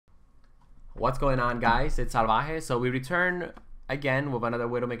What's going on, guys? It's Salvajee. So we return again with another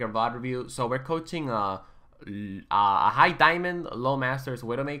Widowmaker VOD review. So we're coaching a high diamond, low masters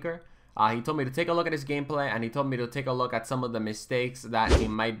Widowmaker. He told me to take a look at his gameplay, and he told me to take a look at some of the mistakes that he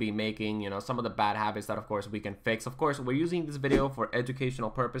might be making, you know, some of the bad habits that of course we can fix. Of course, we're using this video for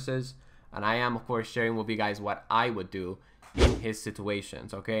educational purposes, and I am of course sharing with you guys what I would do in his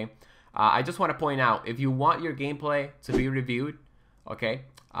situations, okay? I just want to point out, if you want your gameplay to be reviewed, okay,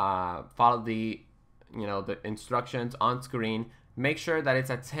 follow the instructions on screen. Make sure that it's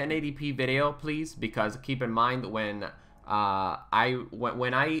a 1080p video, please, because keep in mind when I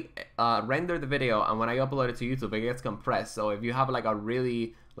render the video and when I upload it to YouTube, it gets compressed. So if you have like a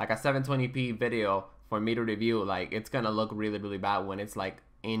 720p video for me to review, like, it's gonna look really bad when it's like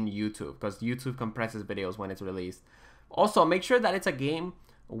in YouTube, because YouTube compresses videos when it's released. Also, make sure that it's a game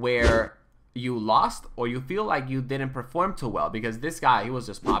where you lost or you feel like you didn't perform too well, because this guy, he was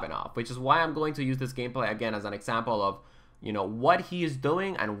just popping off, which is why I'm going to use this gameplay again as an example of, you know, what he is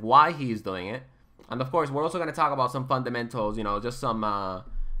doing and why he is doing it. And of course, we're also going to talk about some fundamentals, you know, just some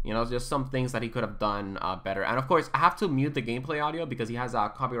things that he could have done better. And of course, I have to mute the gameplay audio because he has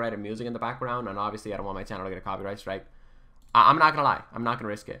copyrighted music in the background, and obviously I don't want my channel to get a copyright strike. I'm not gonna lie, I'm not gonna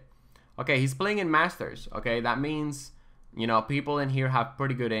risk it. Okay, he's playing in Masters. Okay, that means, you know, people in here have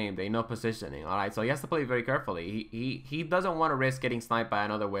pretty good aim. They know positioning. All right, so he has to play very carefully. He doesn't want to risk getting sniped by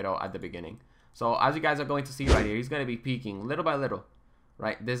another Widow at the beginning. So as you guys are going to see right here, he's going to be peeking little by little.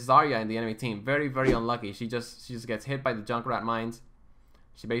 Right, this Zarya in the enemy team, very unlucky. She just gets hit by the Junkrat mines.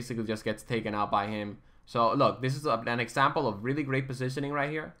 She basically just gets taken out by him. So look, this is an example of really great positioning right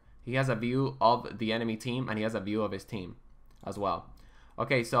here. He has a view of the enemy team, and he has a view of his team as well.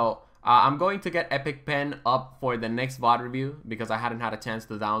 Okay, so I'm going to get Epic Pen up for the next VOD review because I hadn't had a chance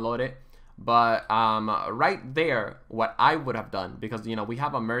to download it. But right there, what I would have done, because, you know, we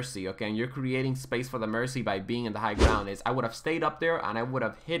have a Mercy, okay, and you're creating space for the Mercy by being in the high ground, is I would have stayed up there and I would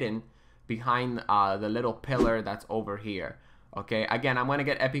have hidden behind the little pillar that's over here. Okay, again, I'm going to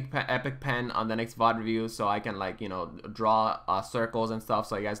get Epic Pen on the next VOD review so I can, like, you know, draw circles and stuff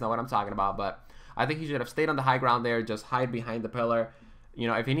so you guys know what I'm talking about. But I think he should have stayed on the high ground there, just hide behind the pillar. You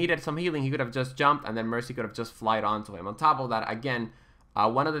know, if he needed some healing, he could have just jumped, and then Mercy could have just flied onto him. On top of that, again,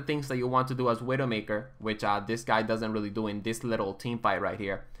 one of the things that you want to do as Widowmaker, which this guy doesn't really do in this little team fight right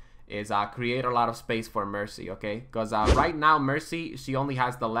here, is create a lot of space for Mercy, okay? Because right now, Mercy, she only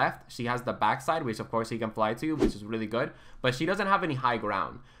has the left. She has the backside, which of course he can fly to, which is really good. But she doesn't have any high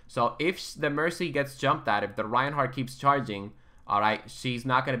ground. So if the Mercy gets jumped at, if the Reinhardt keeps charging, alright, she's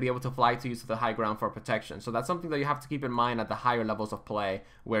not going to be able to fly to you to the high ground for protection. So that's something that you have to keep in mind at the higher levels of play,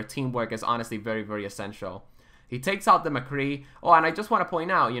 where teamwork is honestly very essential. He takes out the McCree. Oh, and I just want to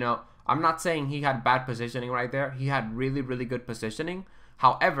point out, you know, I'm not saying he had bad positioning right there. He had really good positioning.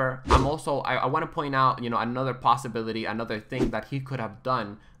 However, I want to point out, you know, another possibility, another thing that he could have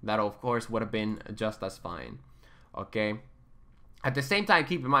done that of course would have been just as fine. Okay. At the same time,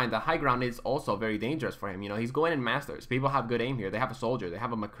 keep in mind that high ground is also very dangerous for him. You know, he's going in Masters. People have good aim here. They have a soldier. They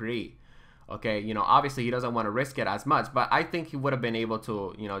have a McCree. Okay, you know, obviously he doesn't want to risk it as much, but I think he would have been able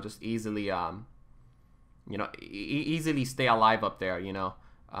to, you know, just easily, easily stay alive up there. You know,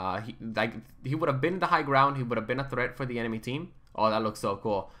 he would have been in the high ground. He would have been a threat for the enemy team. Oh, that looks so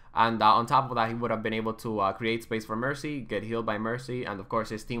cool. And on top of that, he would have been able to create space for Mercy, get healed by Mercy, and of course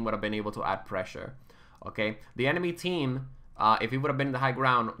his team would have been able to add pressure. Okay, the enemy team. If he would have been in the high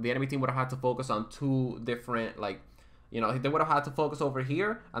ground, the enemy team would have had to focus on two different, like, you know, they would have had to focus over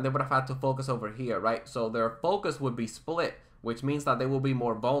here, and they would have had to focus over here, right? So their focus would be split, which means that they will be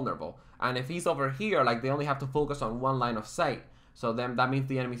more vulnerable. And if he's over here, like, they only have to focus on one line of sight. So then that means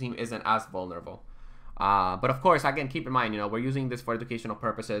the enemy team isn't as vulnerable. But of course, again, keep in mind, you know, we're using this for educational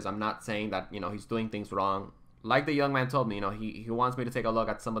purposes. I'm not saying that, you know, he's doing things wrong. Like the young man told me, you know, he wants me to take a look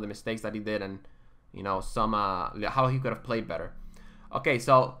at some of the mistakes that he did, and, you know, some how he could have played better. Okay,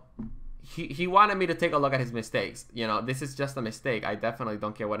 so he wanted me to take a look at his mistakes. You know, this is just a mistake. I definitely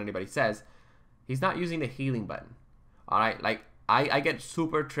don't care what anybody says. He's not using the healing button. All right, like I get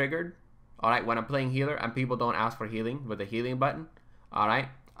super triggered, all right, when I'm playing healer and people don't ask for healing with the healing button. All right,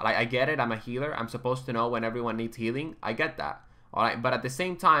 like, I get it. I'm a healer. I'm supposed to know when everyone needs healing. I get that. All right, but at the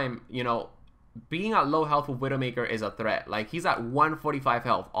same time, you know, being at low health with Widowmaker is a threat. Like, he's at 145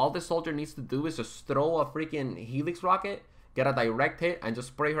 health. All the soldier needs to do is just throw a freaking Helix rocket, get a direct hit, and just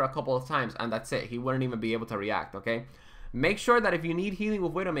spray her a couple of times, and that's it. He wouldn't even be able to react, okay? Make sure that if you need healing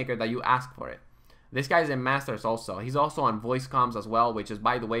with Widowmaker, that you ask for it. This guy's in Masters also. He's also on voice comms as well, which is,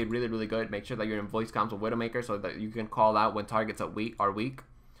 by the way, really good. Make sure that you're in voice comms with Widowmaker so that you can call out when targets are weak.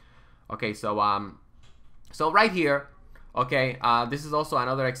 Okay, so right here, Okay, this is also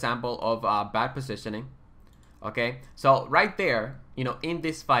another example of bad positioning. Okay, so right there, you know, in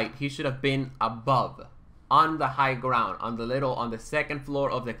this fight, he should have been above, on the high ground, on the second floor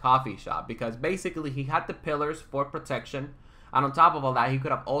of the coffee shop, because basically he had the pillars for protection, and on top of all that, he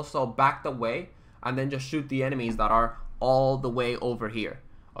could have also backed away and then just shoot the enemies that are all the way over here.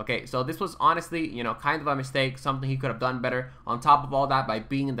 Okay, so this was honestly, you know, kind of a mistake, something he could have done better. On top of all that, by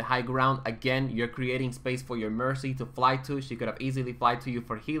being in the high ground, again, you're creating space for your Mercy to fly to. She could have easily fly to you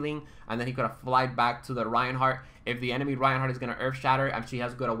for healing, and then he could have flied back to the Reinhardt. If the enemy Reinhardt is going to Earth Shatter, and she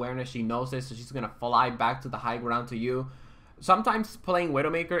has good awareness, she knows this, so she's going to fly back to the high ground to you. Sometimes playing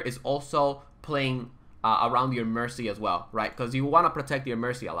Widowmaker is also playing around your Mercy as well, right? Because you want to protect your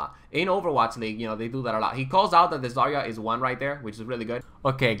Mercy a lot. In Overwatch League, you know, they do that a lot. He calls out that the Zarya is 1 right there, which is really good.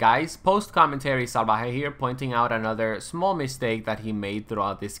 Okay, guys, post-commentary Salvajee here, pointing out another small mistake that he made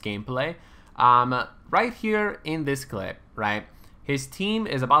throughout this gameplay. Right here in this clip, right, his team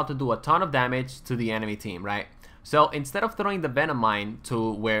is about to do a ton of damage to the enemy team, right? So instead of throwing the Venom Mine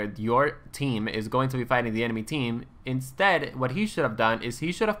to where your team is going to be fighting the enemy team, instead what he should have done is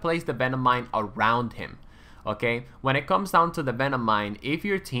he should have placed the Venom Mine around him. Okay, when it comes down to the Venom Mine, if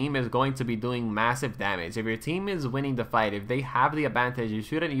your team is going to be doing massive damage, if your team is winning the fight, if they have the advantage, you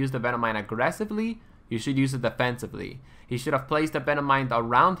shouldn't use the Venom Mine aggressively, you should use it defensively. He should have placed the Venom Mine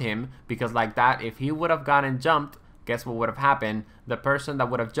around him, because like that, if he would have gotten jumped, guess what would have happened? The person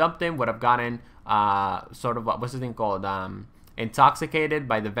that would have jumped him would have gotten sort of, what's the thing called? Intoxicated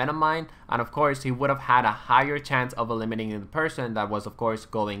by the Venom Mine, and of course he would have had a higher chance of eliminating the person that was of course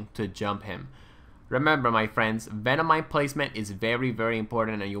going to jump him. Remember, my friends, Venom Mine placement is very, very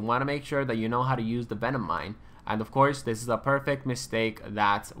important, and you want to make sure that you know how to use the Venom Mine. And of course, this is a perfect mistake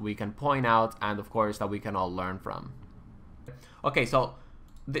that we can point out, and of course that we can all learn from. Okay, so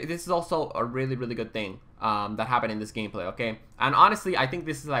this is also a really, really good thing that happened in this gameplay, okay? And honestly, I think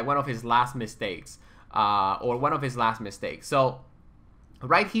this is like one of his last mistakes, So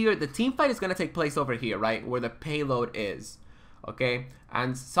right here, the team fight is going to take place over here, right, where the payload is. Okay,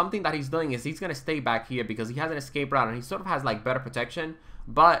 and something that he's doing is he's going to stay back here because he has an escape route and he sort of has like better protection,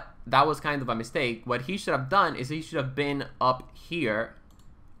 but that was kind of a mistake. What he should have done is he should have been up here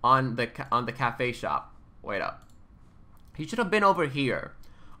on the cafe shop. Wait up. He should have been over here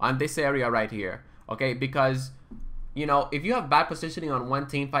on this area right here, okay? Because, you know, if you have bad positioning on one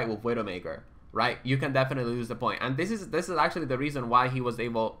team fight with Widowmaker, right, you can definitely lose the point. And this is actually the reason why he was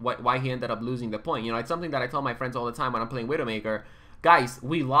able, why he ended up losing the point. You know, it's something that I tell my friends all the time when I'm playing Widowmaker. Guys,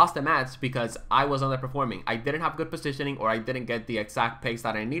 we lost the match because I was underperforming. I didn't have good positioning, or I didn't get the exact pace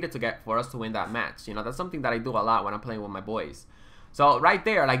that I needed to get for us to win that match. You know, that's something that I do a lot when I'm playing with my boys. So right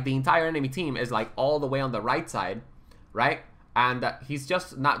there, like the entire enemy team is like all the way on the right side, right? And he's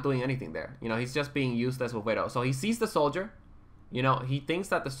just not doing anything there. You know, he's just being useless with Widow. So he sees the soldier. You know, he thinks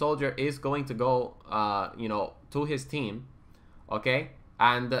that the soldier is going to go, you know, to his team, okay?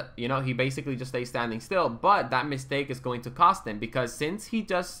 And, you know, he basically just stays standing still. But that mistake is going to cost him, because since he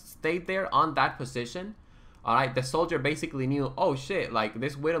just stayed there on that position, all right, the soldier basically knew, oh shit, like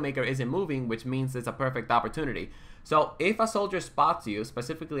this Widowmaker isn't moving, which means it's a perfect opportunity. So if a soldier spots you,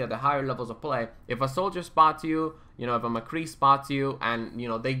 specifically at the higher levels of play, if a soldier spots you, you know, if a McCree spots you and, you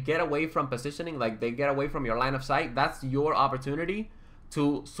know, they get away from positioning, like they get away from your line of sight, that's your opportunity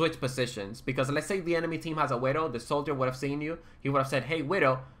to switch positions. Because let's say the enemy team has a Widow, the soldier would have seen you, he would have said, hey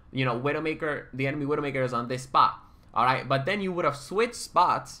Widow, you know, Widowmaker, the enemy Widowmaker is on this spot, all right? But then you would have switched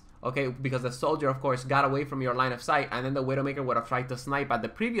spots, okay, because the soldier, of course, got away from your line of sight, and then the Widowmaker would have tried to snipe at the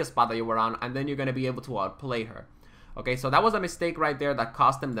previous spot that you were on, and then you're going to be able to outplay her. Okay, so that was a mistake right there that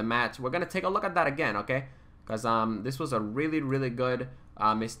cost him the match. We're going to take a look at that again, okay? Because this was a really, really good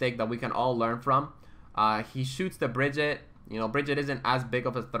mistake that we can all learn from. He shoots the Bridget. You know, Bridget isn't as big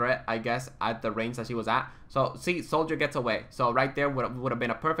of a threat, I guess, at the range that she was at. So, see, soldier gets away. So, right there would have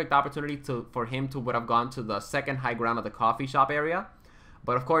been a perfect opportunity for him to would have gone to the second high ground of the coffee shop area.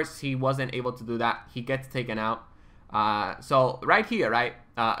 But, of course, he wasn't able to do that. He gets taken out. So, right here, right,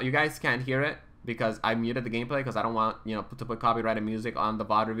 you guys can't hear it, because I muted the gameplay because I don't want, you know, to put copyrighted music on the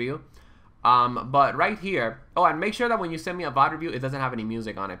VOD review. But right here, oh, and make sure that when you send me a VOD review, it doesn't have any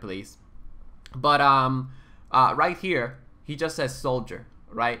music on it, please. But right here, he just says soldier,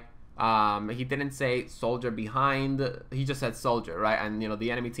 right? He didn't say soldier behind, he just said soldier, right? And, you know, the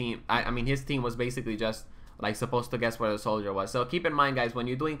enemy team, I mean, his team was basically just, like, supposed to guess where the soldier was. So keep in mind, guys, when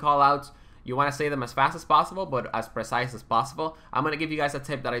you're doing call-outs, you want to say them as fast as possible, but as precise as possible. I'm going to give you guys a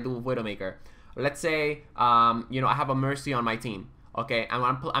tip that I do with Widowmaker. Let's say, you know, I have a Mercy on my team, okay, and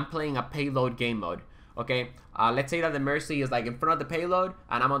I'm playing a payload game mode. Okay, let's say that the Mercy is like in front of the payload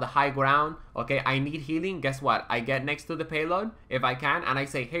and I'm on the high ground. Okay, I need healing. Guess what? I get next to the payload if I can, and I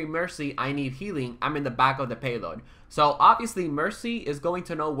say, hey Mercy, I need healing. I'm in the back of the payload. So obviously Mercy is going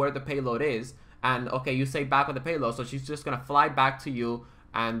to know where the payload is, and okay, you say back of the payload, so she's just gonna fly back to you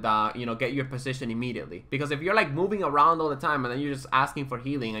and you know, get your position immediately. Because if you're like moving around all the time and then you're just asking for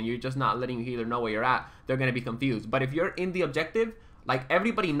healing and you're just not letting your healer know where you're at, they're gonna be confused. But if you're in the objective, like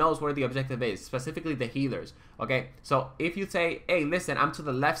everybody knows where the objective is, specifically the healers. Okay, so if you say, hey listen, I'm to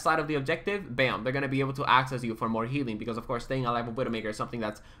the left side of the objective, bam, they're gonna be able to access you for more healing, because of course staying alive with Widowmaker is something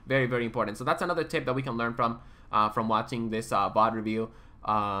that's very, very important. So that's another tip that we can learn from watching this VOD review.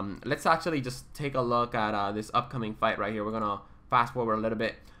 Let's actually just take a look at this upcoming fight right here. We're gonna fast forward a little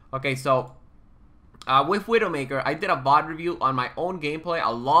bit. Okay, so with Widowmaker, I did a VOD review on my own gameplay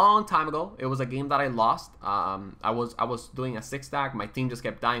a long time ago. It was a game that I lost. I was doing a 6-stack. My team just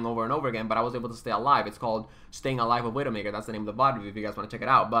kept dying over and over again, but I was able to stay alive. It's called Staying Alive with Widowmaker. That's the name of the VOD review if you guys want to check it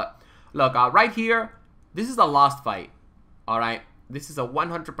out. But look, right here, this is a lost fight. Alright, this is a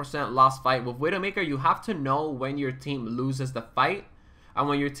 100% lost fight. With Widowmaker, you have to know when your team loses the fight. And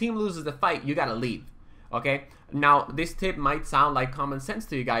when your team loses the fight, you gotta leave. Okay, now this tip might sound like common sense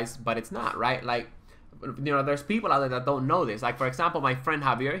to you guys, but it's not, right? Like, you know, there's people out there that don't know this. Like, for example, my friend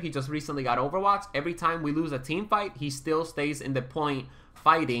Javier, he just recently got Overwatch. Every time we lose a team fight, he still stays in the point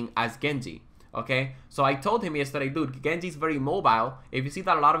fighting as Genji. Okay, so I told him yesterday, dude, Genji's very mobile. If you see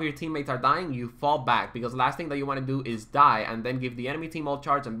that a lot of your teammates are dying, you fall back, because last thing that you want to do is die and then give the enemy team all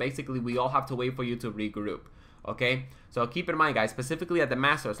charge, and basically we all have to wait for you to regroup. Okay, so keep in mind, guys, specifically at the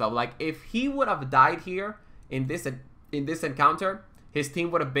Masters level, like if he would have died here in this encounter, his team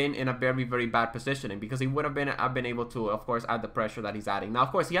would have been in a very, very bad positioning, because he would have been able to, of course, add the pressure that he's adding. Now,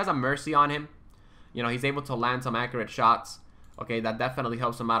 of course, he has a Mercy on him. You know, he's able to land some accurate shots. Okay, that definitely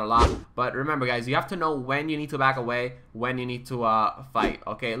helps him out a lot. But remember, guys, you have to know when you need to back away, when you need to fight.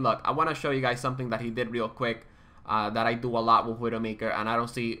 Okay, look, I want to show you guys something that he did real quick that I do a lot with Widowmaker, and I don't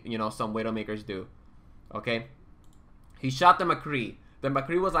see, you know, some Widowmakers do. Okay, he shot the McCree. The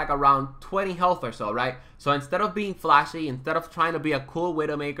McCree was like around 20 health or so, right? So instead of being flashy, instead of trying to be a cool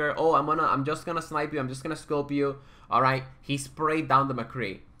Widowmaker, oh, I'm just gonna snipe you, I'm just gonna scope you, all right? He sprayed down the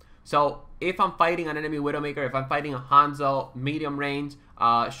McCree. So if I'm fighting an enemy Widowmaker, if I'm fighting a Hanzo, medium range,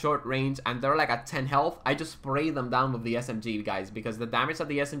 short range, and they're like at 10 health, I just spray them down with the SMG, guys, because the damage that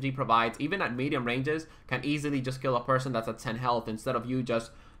the SMG provides, even at medium ranges, can easily just kill a person that's at 10 health, instead of you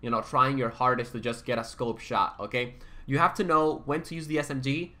just, you know, trying your hardest to just get a scope shot. Okay, you have to know when to use the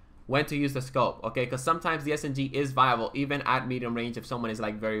SMG, when to use the scope. Okay, because sometimes the SMG is viable even at medium range if someone is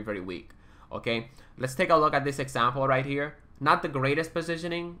like very, very weak. Okay, let's take a look at this example right here. Not the greatest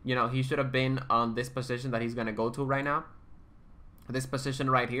positioning. You know, he should have been on this position that he's gonna go to right now. This position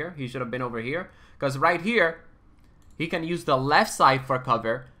right here, he should have been over here, because right here he can use the left side for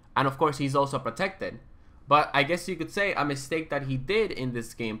cover, and of course he's also protected. But I guess you could say a mistake that he did in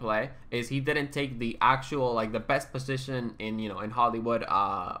this gameplay is he didn't take the actual, like, the best position in, you know, in Hollywood,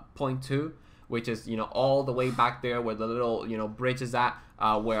 point 2, which is, you know, all the way back there where the little, you know, bridge is at,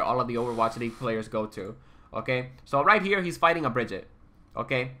 where all of the Overwatch League players go to. Okay, so right here he's fighting a Bridget.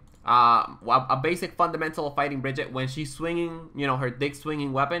 Okay, a basic fundamental of fighting Bridget, when she's swinging, you know, her dick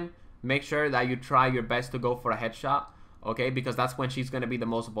swinging weapon, make sure that you try your best to go for a headshot. Okay, because that's when she's going to be the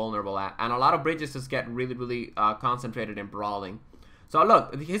most vulnerable at. And a lot of Bridges just get really, really concentrated in brawling. So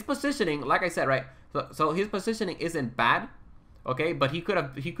look, his positioning, like I said, right? So his positioning isn't bad. Okay, but he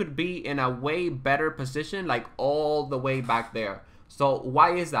could be in a way better position, like all the way back there. So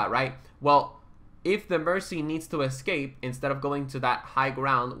why is that, right? Well, if the Mercy needs to escape, instead of going to that high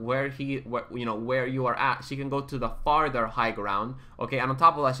ground where where you are at, she can go to the farther high ground. Okay, and on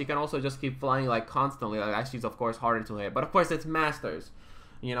top of that, she can also just keep flying like constantly. Like that, she's of course harder to hit. But of course, it's Masters.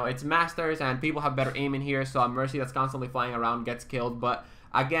 You know, it's Masters, and people have better aim in here. So a Mercy that's constantly flying around gets killed. But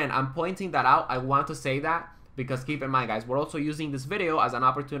again, I'm pointing that out. I want to say that because keep in mind, guys, we're also using this video as an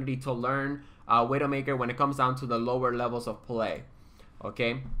opportunity to learn Widowmaker when it comes down to the lower levels of play.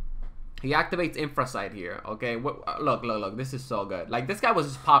 Okay. He activates Infrasight here, okay? Look, this is so good. Like, this guy was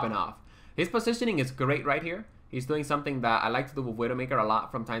just popping off. His positioning is great right here. He's doing something that I like to do with Widowmaker a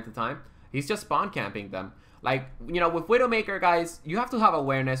lot from time to time. He's just spawn camping them. Like, you know, with Widowmaker, guys, you have to have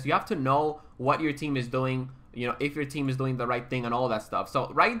awareness. You have to know what your team is doing, you know, if your team is doing the right thing and all that stuff.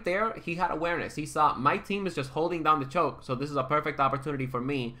 So right there, he had awareness. He saw my team is just holding down the choke, so this is a perfect opportunity for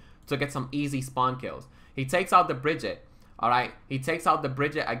me to get some easy spawn kills. He takes out the Bridget. Alright, he takes out the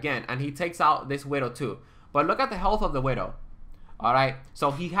Bridget again, and he takes out this Widow too. But look at the health of the Widow. Alright,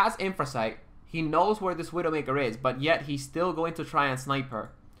 so he has Infrasight. He knows where this Widowmaker is, but yet he's still going to try and snipe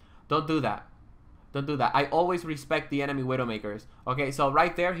her. Don't do that. Don't do that. I always respect the enemy Widowmakers. Okay, so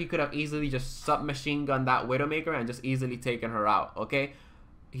right there, he could have easily just submachine gunned that Widowmaker and just easily taken her out. Okay,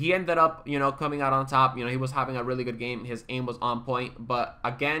 he ended up, you know, coming out on top. You know, he was having a really good game. His aim was on point. But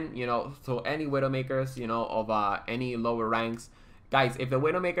again, you know, so any Widowmakers, you know, of any lower ranks, guys, if the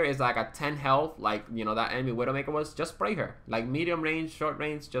Widowmaker is like a 10 health, like, you know, that enemy Widowmaker was, just spray her. Like medium range, short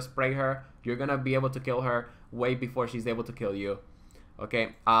range, just spray her. You're gonna be able to kill her way before she's able to kill you. Okay,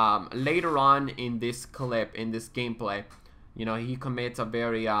 later on in this clip, in this gameplay, you know, he commits a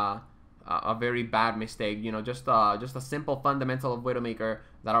very bad mistake. You know, just a simple fundamental of Widowmaker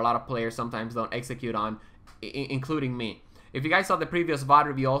that a lot of players sometimes don't execute on, including me. If you guys saw the previous VOD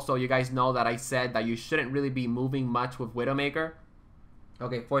review also, you guys know that I said that you shouldn't really be moving much with Widowmaker.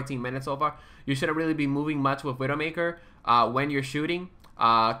 Okay, 14 minutes so far. You shouldn't really be moving much with Widowmaker when you're shooting.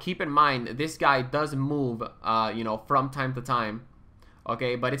 Keep in mind, this guy does move, you know, from time to time.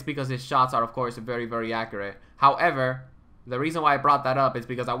 Okay, but it's because his shots are, of course, very, very accurate. However, the reason why I brought that up is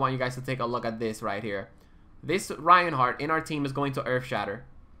because I want you guys to take a look at this right here. This Reinhardt in our team is going to Earth Shatter.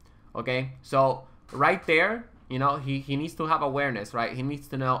 Okay, so right there, you know, he needs to have awareness, right? He needs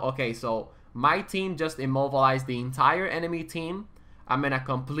to know, okay, so my team just immobilized the entire enemy team. I'm in a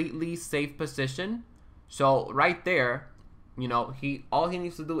completely safe position. So right there, you know, all he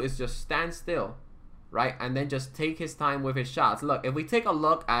needs to do is just stand still. Right, and then just take his time with his shots. Look, if we take a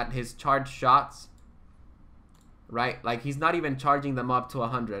look at his charged shots, right, like he's not even charging them up to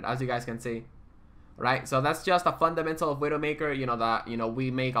 100, as you guys can see, right? So that's just a fundamental of Widowmaker, you know, that, you know, we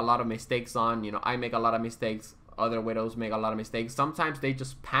make a lot of mistakes on. You know, I make a lot of mistakes, other Widows make a lot of mistakes. Sometimes they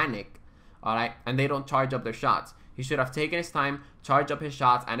just panic, all right, and they don't charge up their shots. He should have taken his time, charge up his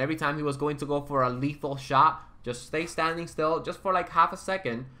shots, and every time he was going to go for a lethal shot, just stay standing still, just for like half a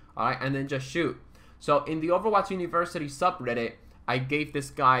second, all right, and then just shoot. So in the Overwatch University subreddit, I gave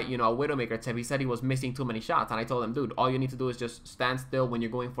this guy, you know, a Widowmaker tip. He said he was missing too many shots. And I told him, dude, all you need to do is just stand still when you're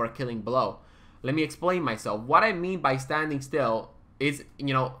going for a killing blow. Let me explain myself. What I mean by standing still is,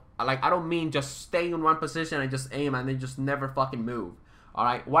 you know, like I don't mean just stay in one position and just aim and then just never fucking move. All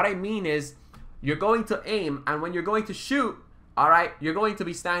right. What I mean is you're going to aim, and when you're going to shoot, all right, you're going to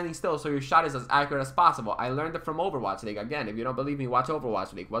be standing still so your shot is as accurate as possible. I learned it from Overwatch League. Again, if you don't believe me, watch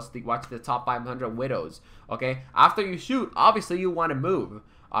Overwatch League. Watch the top 500 Widows, okay? After you shoot, obviously you want to move,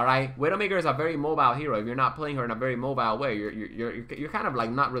 all right? Widowmaker is a very mobile hero. If you're not playing her in a very mobile way, you're kind of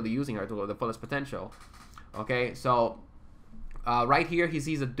like not really using her to the fullest potential, okay? So right here, he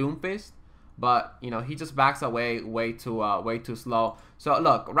sees a Doomfist, but, you know, he just backs away way too slow. So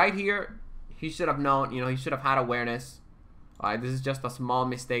look, right here, he should have known, you know, he should have had awareness. This is just a small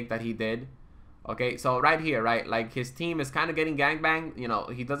mistake that he did. Okay, so right here, right, like his team is kind of getting gangbanged. You know,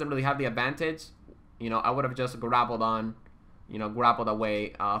 he doesn't really have the advantage. You know, I would have just grappled on, you know, grappled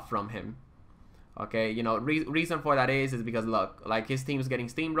away from him. Okay, you know, reason for that is because look, like his team is getting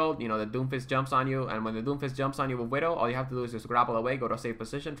steamrolled. You know, the Doomfist jumps on you, and when the Doomfist jumps on you with Widow, all you have to do is just grapple away, go to a safe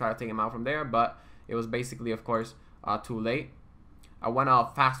position, try to take him out from there. But it was basically, of course, too late. I want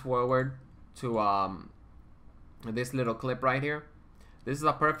to fast forward to this little clip right here. This is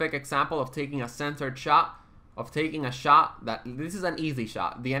a perfect example of taking a centered shot, of taking a shot that, this is an easy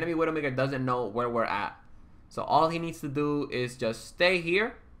shot. The enemy Widowmaker doesn't know where we're at. So all he needs to do is just stay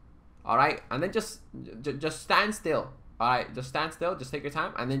here, all right? And then just stand still, all right? Just stand still, just take your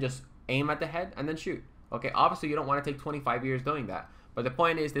time, and then just aim at the head and then shoot. Okay, obviously you don't want to take 25 years doing that. But the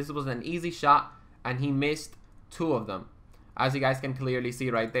point is, this was an easy shot, and he missed 2 of them, as you guys can clearly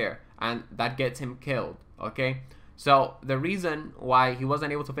see right there. And that gets him killed, okay? So the reason why he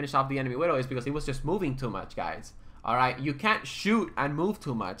wasn't able to finish off the enemy Widow is because he was just moving too much, guys. All right, you can't shoot and move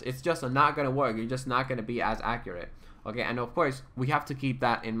too much. It's just not gonna work. You're just not gonna be as accurate. Okay, and of course we have to keep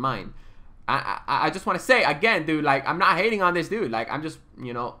that in mind. I just want to say again, dude, like I'm not hating on this dude. Like I'm just,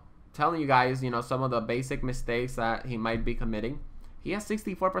 you know, telling you guys, you know, some of the basic mistakes that he might be committing. He has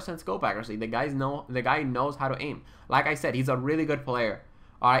 64% scope accuracy. The guy knows how to aim. Like I said, he's a really good player.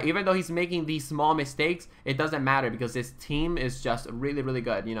 All right, even though he's making these small mistakes, it doesn't matter because his team is just really, really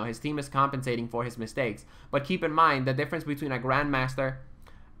good. You know, his team is compensating for his mistakes. But keep in mind, the difference between a Grandmaster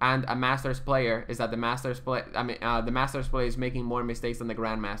and a Masters player is that the Masters player is making more mistakes than the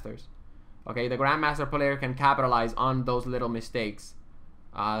Grandmasters. Okay, the Grandmaster player can capitalize on those little mistakes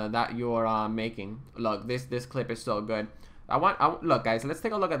that you're making. Look, this clip is so good. Look, guys, let's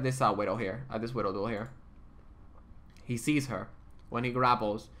take a look at this Widow here, at this Widow duel here. He sees her. When he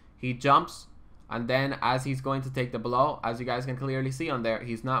grapples, he jumps, and then as he's going to take the blow, as you guys can clearly see on there,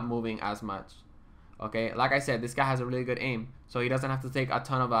 he's not moving as much. Okay, like I said, this guy has a really good aim, so he doesn't have to take a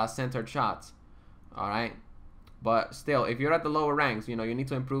ton of centered shots. All right, but still, if you're at the lower ranks, you know, you need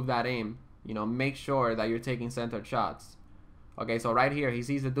to improve that aim. you know, make sure that you're taking centered shots. Okay, so right here, he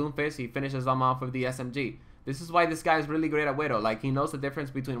sees the Doomfist, he finishes them off with the SMG. This is why this guy is really great at Widow. Like, he knows the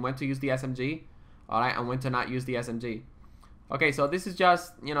difference between when to use the SMG, alright, and when to not use the SMG. Okay, so this is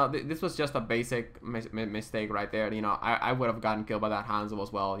just, you know, this was just a basic mistake right there. You know, I would have gotten killed by that Hanzo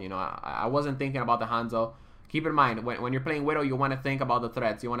as well. You know, I wasn't thinking about the Hanzo. Keep in mind, when you're playing Widow, you want to think about the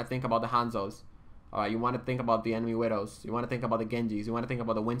threats. You want to think about the Hanzos. Alright, you want to think about the enemy Widows. You want to think about the Genjis. You want to think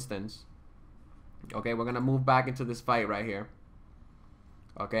about the Winstons. Okay, we're going to move back into this fight right here.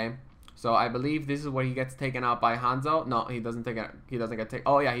 Okay, so I believe this is where he gets taken out by Hanzo. No, he doesn't take it. He doesn't get taken.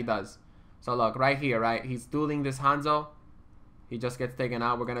 Oh yeah, he does. So look, right here, right? He's dueling this Hanzo. He just gets taken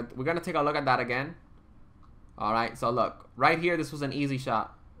out. We're gonna take a look at that again. All right. So look, right here, this was an easy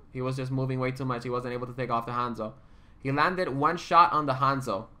shot. He was just moving way too much. He wasn't able to take off the Hanzo. He landed one shot on the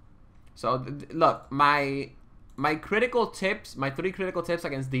Hanzo. So look, my critical tips, my 3 critical tips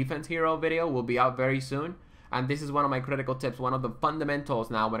against defense hero video will be out very soon. And this is one of my critical tips, one of the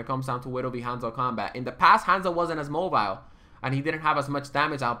fundamentals now when it comes down to Widow v Hanzo combat. In the past, Hanzo wasn't as mobile, and he didn't have as much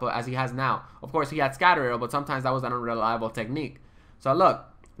damage output as he has now. Of course, he had scatter arrow, but sometimes that was an unreliable technique. So look,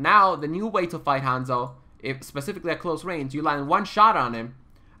 now the new way to fight Hanzo, if specifically at close range, you land one shot on him,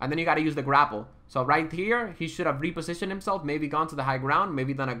 and then you got to use the grapple. So right here, he should have repositioned himself, maybe gone to the high ground,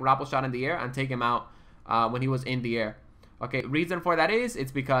 maybe done a grapple shot in the air, and take him out when he was in the air. Okay, reason for that is,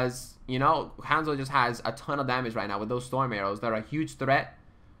 it's because, you know, Hanzo just has a ton of damage right now with those storm arrows. They're a huge threat.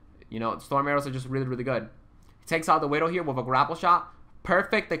 You know, storm arrows are just really, really good. He takes out the Widow here with a grapple shot.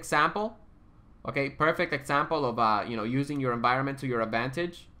 Perfect example. Okay, perfect example of, you know, using your environment to your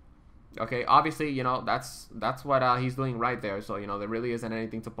advantage. Okay, obviously, you know, that's what he's doing right there. So, you know, there really isn't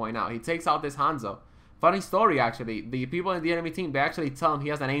anything to point out. He takes out this Hanzo. Funny story, actually. The people in the enemy team, they actually tell him he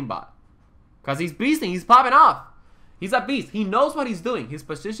has an aimbot. Because he's beasting. He's popping off. He's a beast. He knows what he's doing. His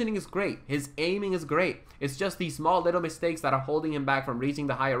positioning is great. His aiming is great. It's just these small little mistakes that are holding him back from reaching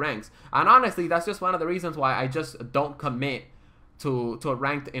the higher ranks. And honestly, that's just one of the reasons why I just don't commit to a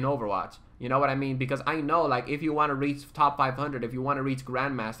ranked in Overwatch. You know what I mean? Because I know, like, if you want to reach top 500, if you want to reach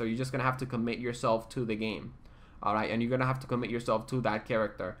Grandmaster, you're just going to have to commit yourself to the game. Alright? And you're going to have to commit yourself to that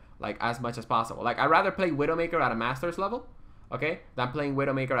character, like, as much as possible. Like, I'd rather play Widowmaker at a Master's level, okay, than playing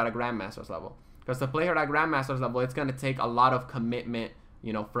Widowmaker at a Grandmaster's level. Because to play her at Grandmaster's level, it's going to take a lot of commitment,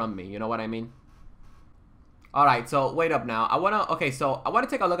 you know, from me. You know what I mean? Alright, so wait up now. I want to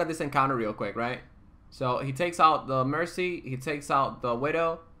take a look at this encounter real quick, right? So he takes out the Mercy. He takes out the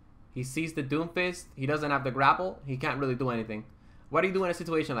Widow. He sees the Doomfist. He doesn't have the grapple. He can't really do anything. What do you do in a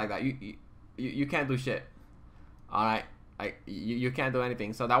situation like that? You can't do shit. Alright? Like, you can't do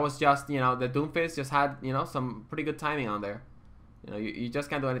anything. So that was just, you know, the Doomfist just had, you know, some pretty good timing on there. You know, you just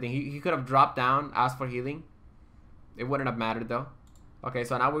can't do anything. He could have dropped down, asked for healing. It wouldn't have mattered, though. Okay,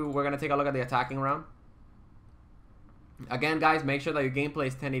 so now we're going to take a look at the attacking round. Again, guys, make sure that your gameplay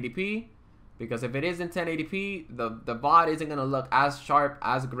is 1080p. Because if it isn't 1080p, the VOD isn't going to look as sharp,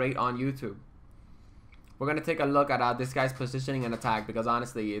 as great on YouTube. We're going to take a look at this guy's positioning and attack. Because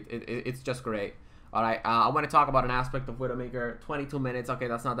honestly, it's just great. Alright, I want to talk about an aspect of Widowmaker. 22 minutes, okay,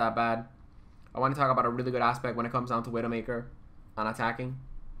 that's not that bad. I want to talk about a really good aspect when it comes down to Widowmaker on attacking.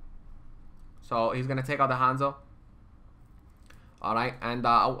 So he's gonna take out the Hanzo. Alright, and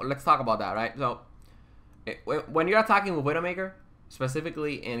let's talk about that, right? So when you're attacking with Widowmaker,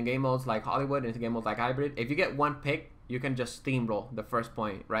 specifically in game modes like Hollywood and in game modes like Hybrid, if you get one pick, you can just steamroll the first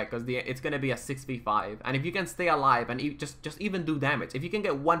point, right? Because it's gonna be a 6v5, and if you can stay alive and just even do damage, if you can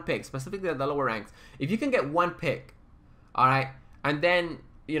get one pick, specifically at the lower ranks, if you can get one pick, alright, and then,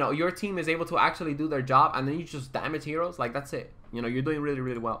 you know, your team is able to actually do their job, and then you just damage heroes, like, that's it. You know, you're doing really,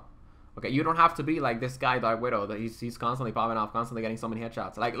 really well. Okay, you don't have to be like this guy, Dark Widow, that he's constantly popping off, constantly getting so many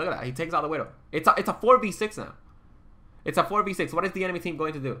headshots. Like, look at that. He takes out the Widow. It's a 4v6 now. It's a 4v6. What is the enemy team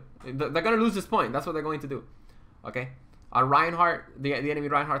going to do? They're going to lose this point. That's what they're going to do. Okay? Reinhardt, the enemy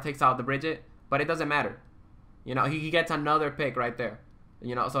Reinhardt takes out the Bridget, but it doesn't matter. You know, he gets another pick right there.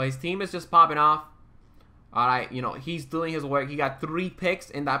 You know, so his team is just popping off. Alright, you know, he's doing his work. He got 3 picks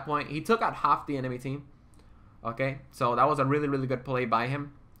in that point. He took out half the enemy team. Okay, so that was a really, really good play by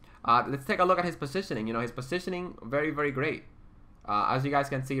him. Let's take a look at his positioning. You know, his positioning, very, very great. As you guys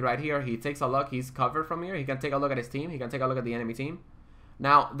can see right here, he takes a look. He's covered from here. He can take a look at his team. He can take a look at the enemy team.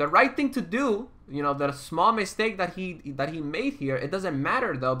 Now, the right thing to do, you know, the small mistake that he made here, it doesn't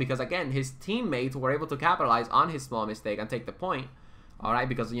matter, though, because, again, his teammates were able to capitalize on his small mistake and take the point. All right,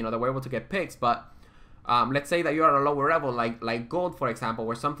 because, you know, they were able to get picks, but let's say that you're at a lower level, like Gold, for example,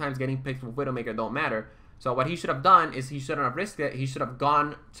 where sometimes getting picks with Widowmaker don't matter. So what he should have done is he shouldn't have risked it. He should have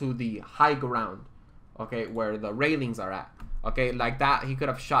gone to the high ground, okay, where the railings are at. Okay, like that, he could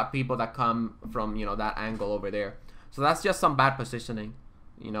have shot people that come from, you know, that angle over there. So that's just some bad positioning,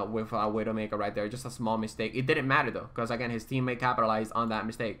 you know, with Widowmaker right there. Just a small mistake. It didn't matter though, because again, his teammate capitalized on that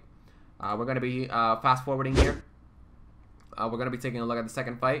mistake. We're gonna be fast forwarding here. We're gonna be taking a look at the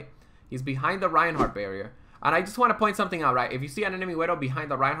second fight. He's behind the Reinhardt barrier. And I just want to point something out, right? If you see an enemy Widow behind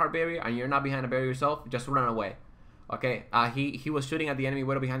the Reinhardt barrier and you're not behind the barrier yourself, just run away. Okay, he was shooting at the enemy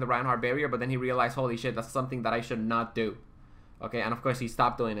Widow behind the Reinhardt barrier, but then he realized, holy shit, that's something that I should not do. Okay, and of course he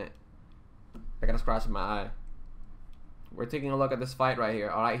stopped doing it. I got a scratch in my eye. We're taking a look at this fight right here.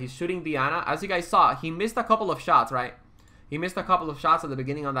 Alright, he's shooting the Ana. As you guys saw, he missed a couple of shots, right? He missed a couple of shots at the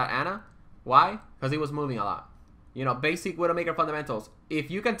beginning on that Ana. Why? Because he was moving a lot. You know, basic Widowmaker fundamentals.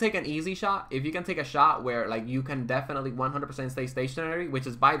 If you can take an easy shot, if you can take a shot where, like, you can definitely 100% stay stationary, which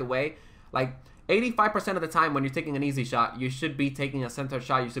is, by the way, like, 85% of the time when you're taking an easy shot, you should be taking a center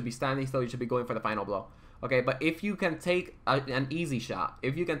shot. You should be standing still. You should be going for the final blow. Okay, but if you can take an easy shot,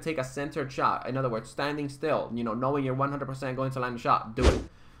 if you can take a centered shot, in other words, standing still, you know, knowing you're 100% going to land a shot, do it.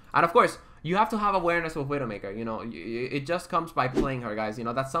 And, of course, you have to have awareness with Widowmaker. You know, it just comes by playing her, guys. You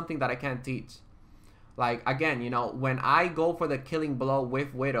know, that's something that I can't teach. Like, again, you know, when I go for the killing blow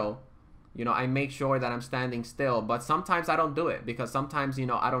with Widow, you know, I make sure that I'm standing still. But sometimes I don't do it because sometimes, you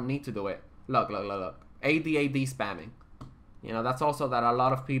know, I don't need to do it. Look. AD spamming. You know, that's also that a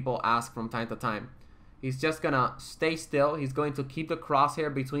lot of people ask from time to time. He's just going to stay still. He's going to keep the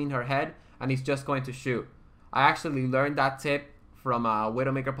crosshair between her head and he's just going to shoot. I actually learned that tip from a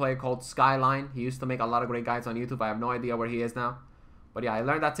Widowmaker player called Skyline. He used to make a lot of great guides on YouTube. I have no idea where he is now. But yeah, I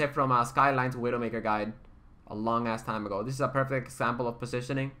learned that tip from Skyline's Widowmaker guide a long ass time ago. This is a perfect example of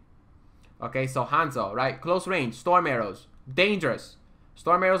positioning. Okay, so Hanzo, right? Close range, storm arrows, dangerous.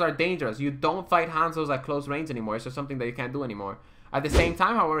 Storm arrows are dangerous. You don't fight Hanzos at close range anymore. It's just something that you can't do anymore. At the same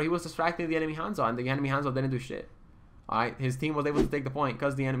time, however, he was distracting the enemy Hanzo, and the enemy Hanzo didn't do shit. Alright, his team was able to take the point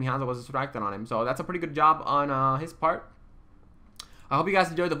because the enemy Hanzo was distracted on him. So that's a pretty good job on his part. I hope you guys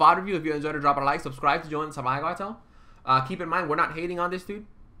enjoyed the VOD review. If you enjoyed it, drop a like, subscribe to join the Salvajee cartel. Keep in mind, we're not hating on this dude.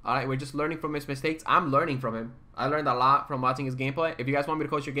 Alright, we're just learning from his mistakes. I'm learning from him. I learned a lot from watching his gameplay. If you guys want me to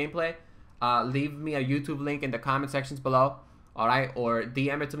coach your gameplay, leave me a YouTube link in the comment sections below. Alright, or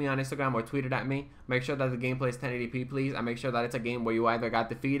DM it to me on Instagram or tweet it at me. Make sure that the gameplay is 1080p, please. And make sure that it's a game where you either got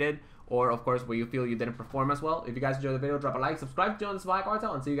defeated or, of course, where you feel you didn't perform as well. If you guys enjoyed the video, drop a like, subscribe to join the Salvajee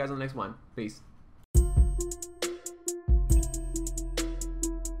cartel, and see you guys on the next one. Peace.